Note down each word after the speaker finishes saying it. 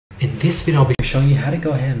In this video, I'll be showing you how to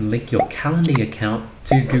go ahead and link your Calendly account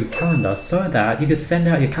to Google Calendar so that you can send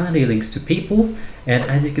out your Calendly links to people. And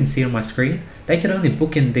as you can see on my screen, they can only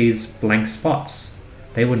book in these blank spots.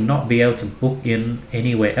 They would not be able to book in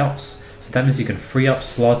anywhere else. So that means you can free up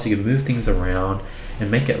slots, you can move things around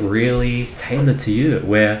and make it really tailored to you,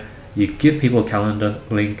 where you give people a calendar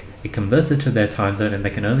link, it converts it to their time zone, and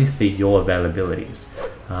they can only see your availabilities.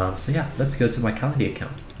 So yeah, let's go to my Calendly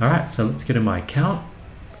account. All right, so let's go to my account.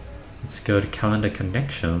 Let's go to Calendar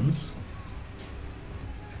Connections.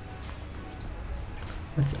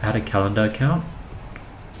 Let's add a calendar account.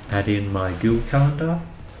 Add in my Google Calendar.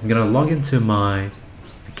 I'm gonna log into my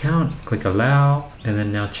account, click allow, and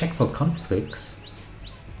then now check for conflicts.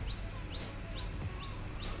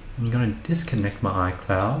 I'm gonna disconnect my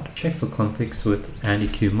iCloud, check for conflicts with Andy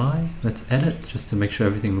Kumai. Let's edit just to make sure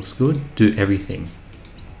everything looks good. Do everything.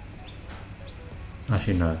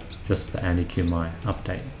 Actually no, just the Andy Kumai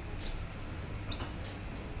update.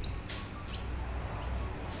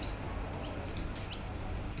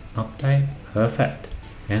 Update, perfect.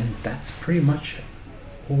 And that's pretty much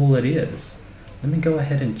all it is. Let me go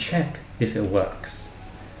ahead and check if it works.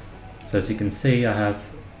 So as you can see, I have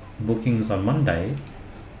bookings on Monday.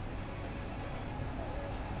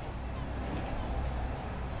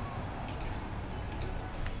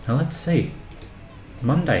 Now let's see.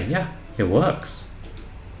 Monday, yeah, it works.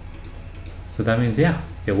 So that means, yeah,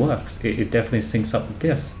 it works. It definitely syncs up with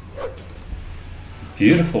this.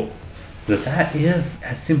 Beautiful. So that is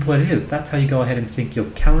as simple as it is. That's how you go ahead and sync your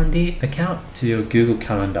Calendly account to your Google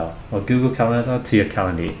Calendar, or Google Calendar to your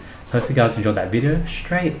Calendly. Hopefully you guys enjoyed that video.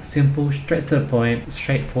 Straight, simple, straight to the point,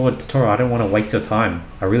 straightforward tutorial. I don't want to waste your time.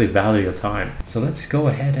 I really value your time. So let's go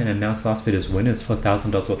ahead and announce last video's winners for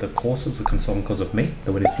 $1,000 worth of courses, a consulting course with me.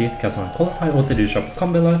 The winners here. If you guys want to qualify, all to do is drop a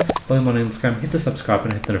comment below. Follow me on Instagram, hit the subscribe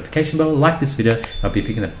button, hit the notification bell, like this video. I'll be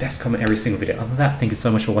picking the best comment every single video. Other than that, thank you so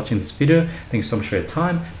much for watching this video. Thank you so much for your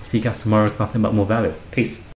time. See you guys tomorrow with nothing but more value. Peace.